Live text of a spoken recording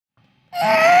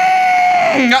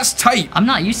That's tight. I'm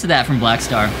not used to that from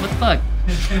Blackstar. What the fuck?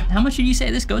 How much did you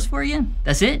say this goes for again?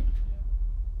 That's it?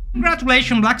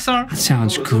 Congratulations, Blackstar. That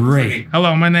sounds great.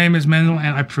 Hello, my name is Mendel,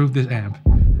 and I proved this amp.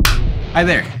 Hi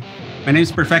there. My name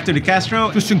is Perfecto de Castro.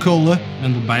 Christian Kohler.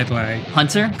 Mendel Beitley.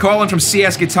 Hunter? Colin from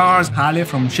CS Guitars. Halle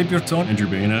from Shipyardton. Andrew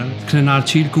Baina. Klenar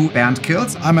Chirku. Bernd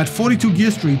Kills. I'm at 42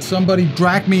 Gear Street. Somebody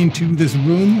dragged me into this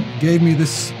room, gave me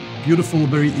this beautiful,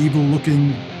 very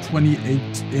evil-looking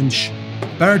 28-inch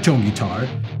baritone guitar.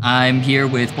 I'm here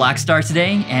with Blackstar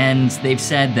today, and they've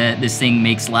said that this thing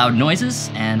makes loud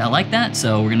noises, and I like that,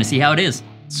 so we're gonna see how it is.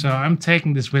 So I'm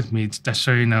taking this with me, just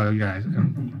so you know, guys.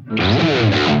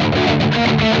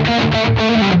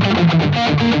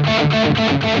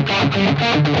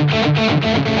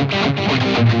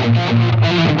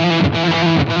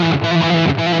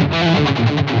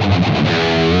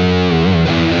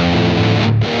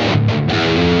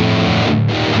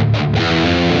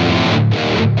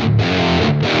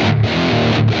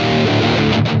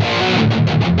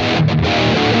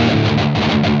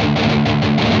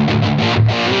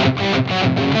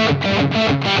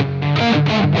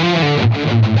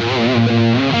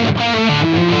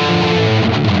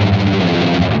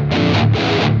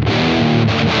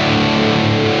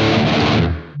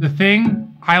 The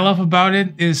thing I love about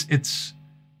it is it's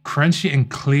crunchy and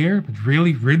clear, but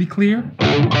really, really clear.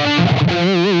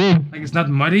 Like it's not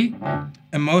muddy.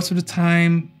 And most of the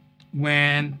time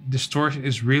when distortion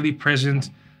is really present,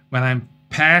 when I'm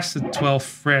past the 12th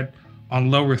fret on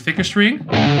lower, thicker string,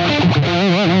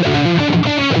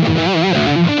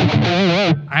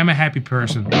 I'm a happy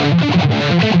person.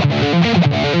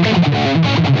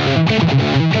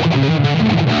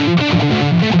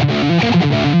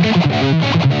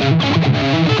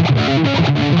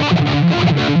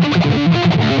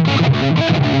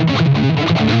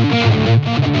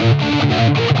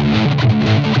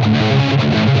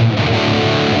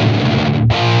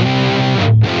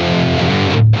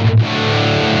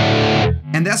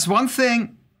 And there's one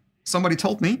thing somebody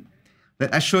told me,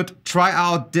 that I should try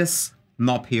out this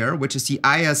knob here, which is the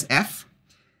ISF.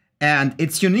 And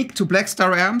it's unique to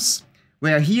Blackstar amps,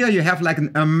 where here you have like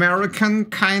an American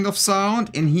kind of sound,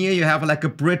 and here you have like a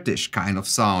British kind of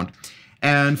sound.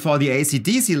 And for the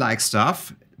AC/DC-like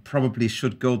stuff, probably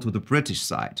should go to the British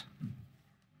side.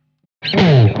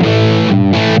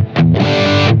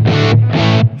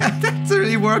 That's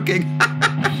really working.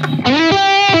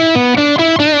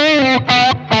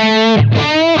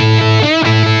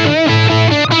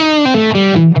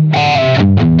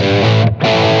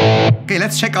 Okay,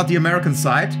 let's check out the American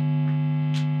side.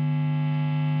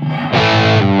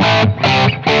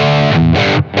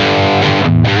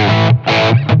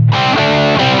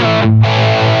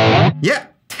 Yeah,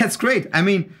 that's great. I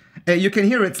mean, you can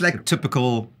hear it's like a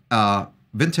typical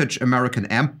vintage American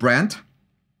amp brand.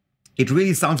 It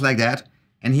really sounds like that.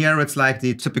 And here it's like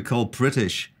the typical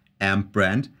British amp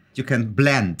brand. You can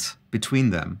blend between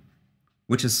them,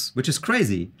 which is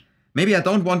crazy. Maybe I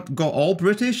don't want to go all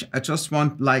British. I just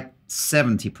want like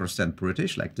 70%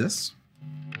 British, like this.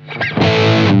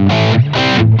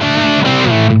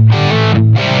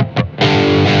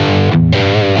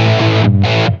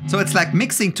 So it's like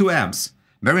mixing two amps.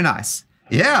 Very nice.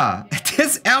 Yeah,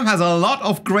 this amp has a lot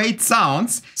of great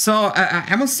sounds. So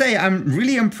I must say I'm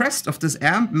really impressed of this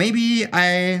amp. Maybe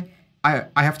I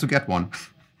have to get one.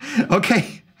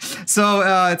 Okay.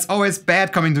 So it's always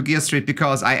bad coming to Gear Street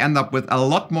because I end up with a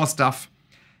lot more stuff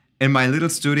in my little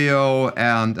studio,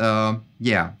 and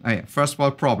yeah, first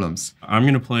world problems. I'm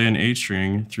gonna play an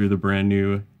 8-string through the brand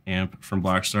new amp from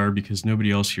Blackstar because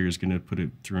nobody else here is gonna put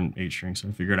it through an 8-string, so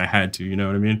I figured I had to, you know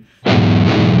what I mean?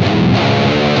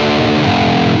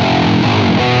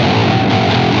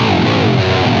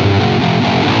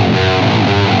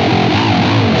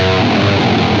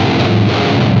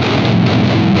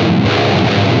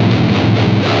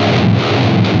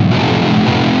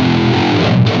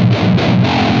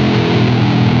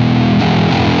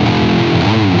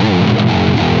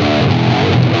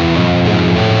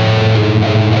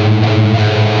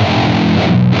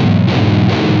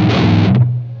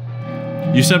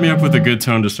 You set me up with a good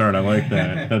tone to start. I like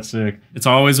that. That's sick. It's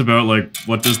always about like,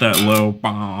 what does that low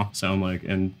bah sound like?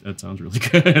 And that sounds really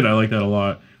good. I like that a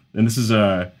lot. And this is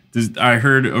I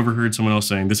overheard someone else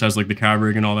saying this has like the cab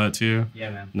rig and all that too. Yeah,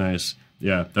 man. Nice.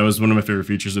 Yeah, that was one of my favorite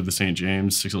features of the St.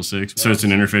 James 606. So it's an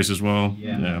interface as well.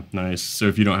 Yeah, nice. So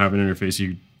if you don't have an interface,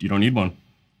 you don't need one.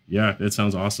 Yeah, it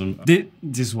sounds awesome.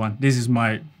 This one. This is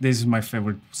my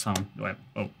favorite sound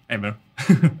ever.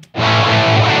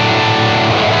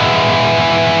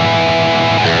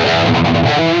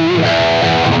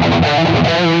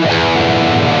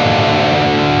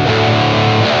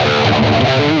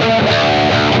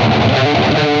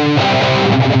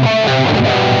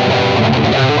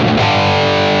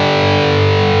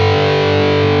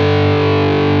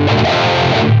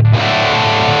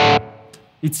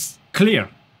 clear.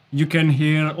 You can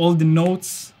hear all the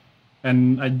notes,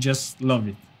 and I just love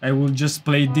it. I will just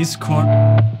play this chord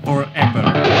forever.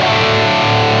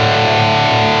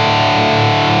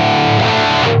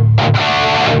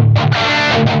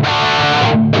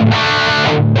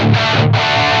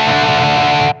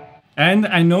 And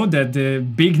I know that the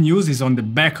big news is on the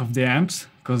back of the amps,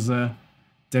 because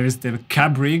there is the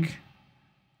cab rig,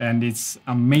 and it's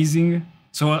amazing.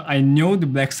 So I know the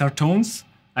Blackstar tones,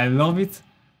 I love it,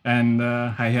 and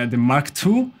I had the Mark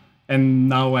II, and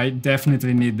now I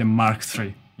definitely need the Mark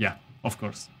III. Yeah, of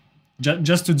course.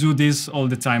 Just to do this all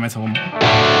the time at home.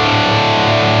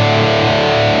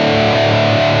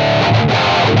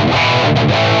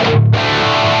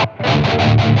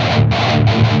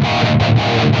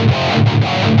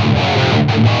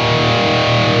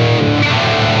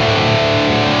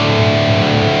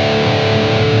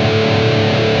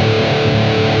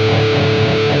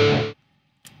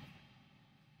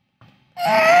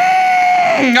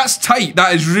 That's tight.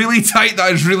 That is really tight.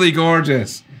 That is really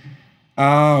gorgeous.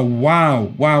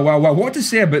 Wow. What to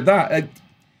say about that?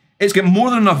 It's got more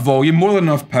than enough volume, more than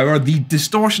enough power. The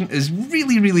distortion is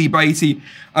really, really bitey.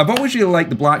 I've always really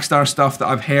liked the Blackstar stuff that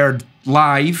I've heard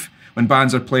live when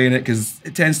bands are playing it, because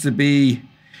it tends to be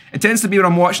when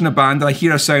I'm watching a band and I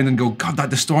hear a sound and go, God,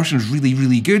 that distortion is really,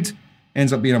 really good.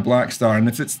 Ends up being a Blackstar. And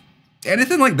if it's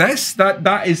anything like this,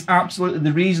 that is absolutely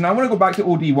the reason. I want to go back to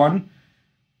OD1.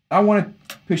 I want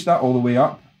to push that all the way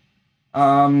up.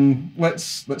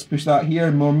 Let's push that here.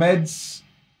 More mids.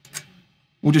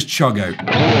 We'll just chug out.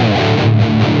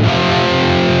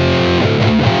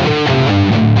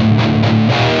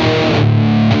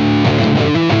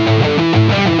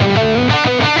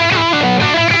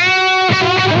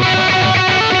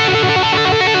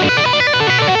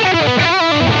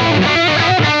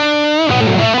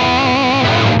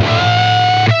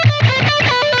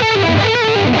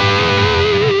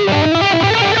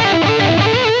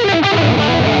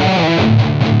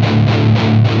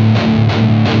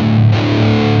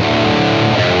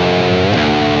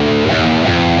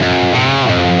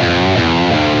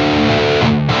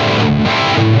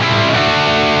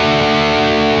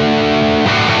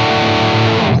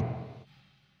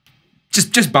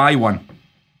 Just buy one.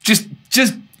 Just,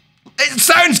 it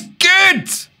sounds good!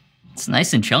 It's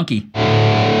nice and chunky.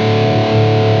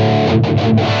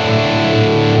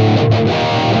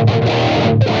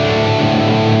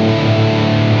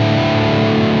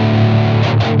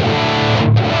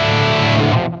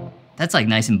 That's like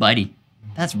nice and bitey.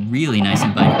 That's really nice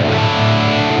and bitey.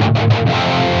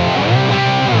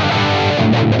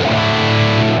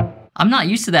 I'm not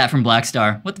used to that from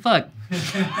Blackstar. What the fuck?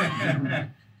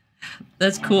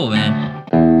 That's cool, man.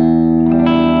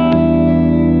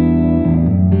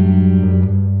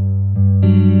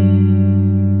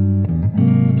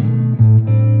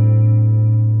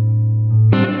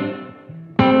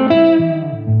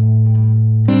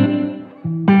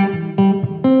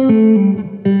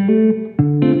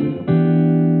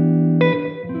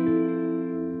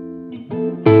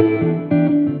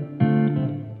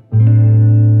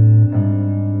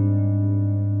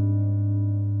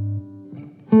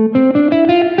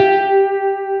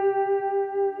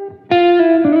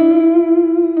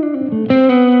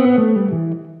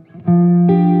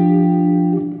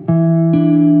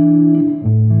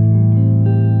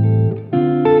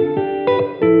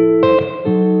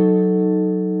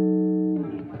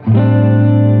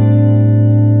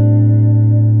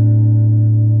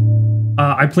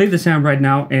 I play the sound right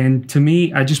now, and to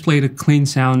me, I just played a clean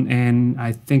sound, and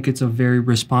I think it's a very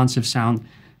responsive sound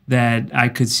that I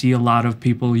could see a lot of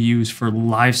people use for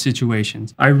live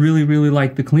situations. I really, really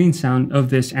like the clean sound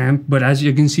of this amp, but as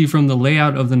you can see from the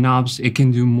layout of the knobs, it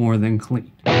can do more than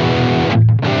clean.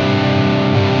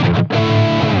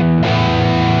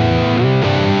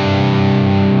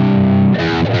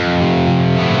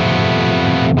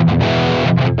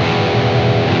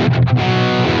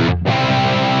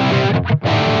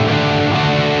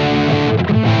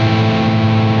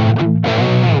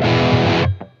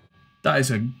 That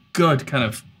is a good kind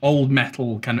of old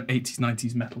metal, kind of 80s,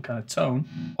 90s metal kind of tone.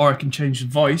 Or I can change the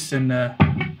voice and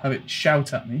have it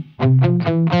shout at me.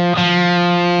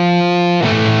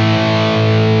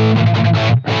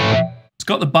 It's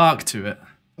got the bark to it.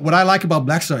 What I like about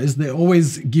Blackstar is they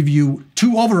always give you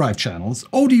two override channels,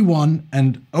 OD1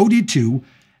 and OD2,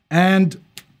 and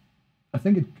I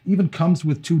think it even comes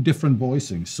with two different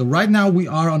voicings. So right now we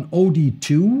are on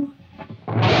OD2,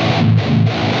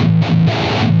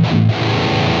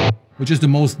 which is the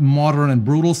most modern and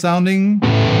brutal sounding.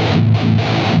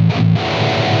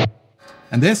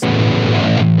 And this.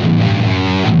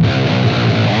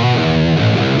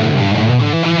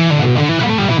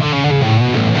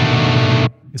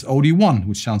 is OD1,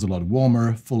 which sounds a lot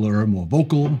warmer, fuller, more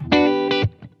vocal.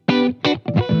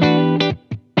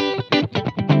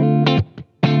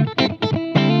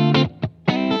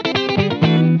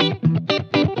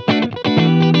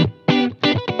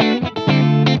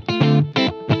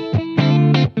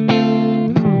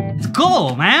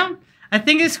 Cool, man. I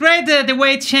think it's great the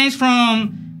way it changed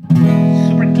from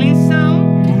super clean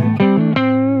sound,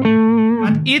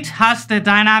 but it has the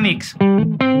dynamics.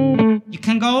 You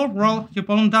can go roll your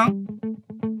volume down.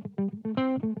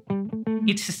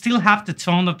 It still have the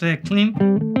tone of the clean.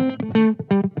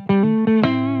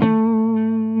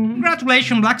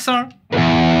 Congratulations, Blackstar.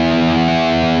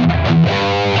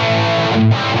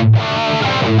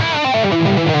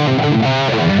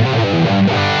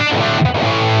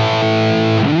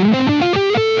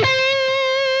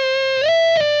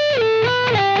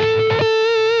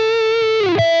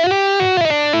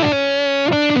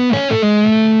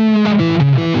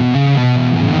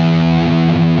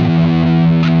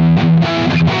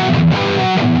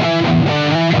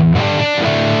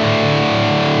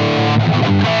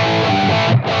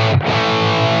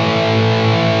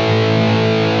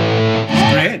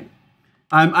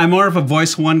 I'm more of a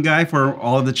voice one guy for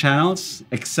all of the channels,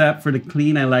 except for the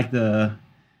clean. I like it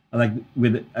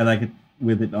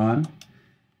with it on,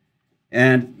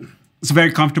 and it's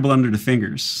very comfortable under the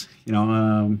fingers. You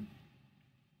know,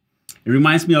 it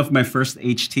reminds me of my first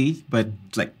HT, but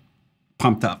like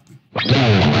pumped up.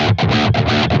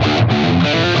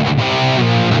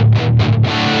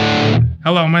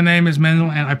 Hello, my name is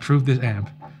Mendel, and I proved this amp.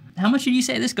 How much did you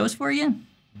say this goes for again?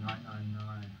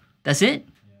 $999. That's it?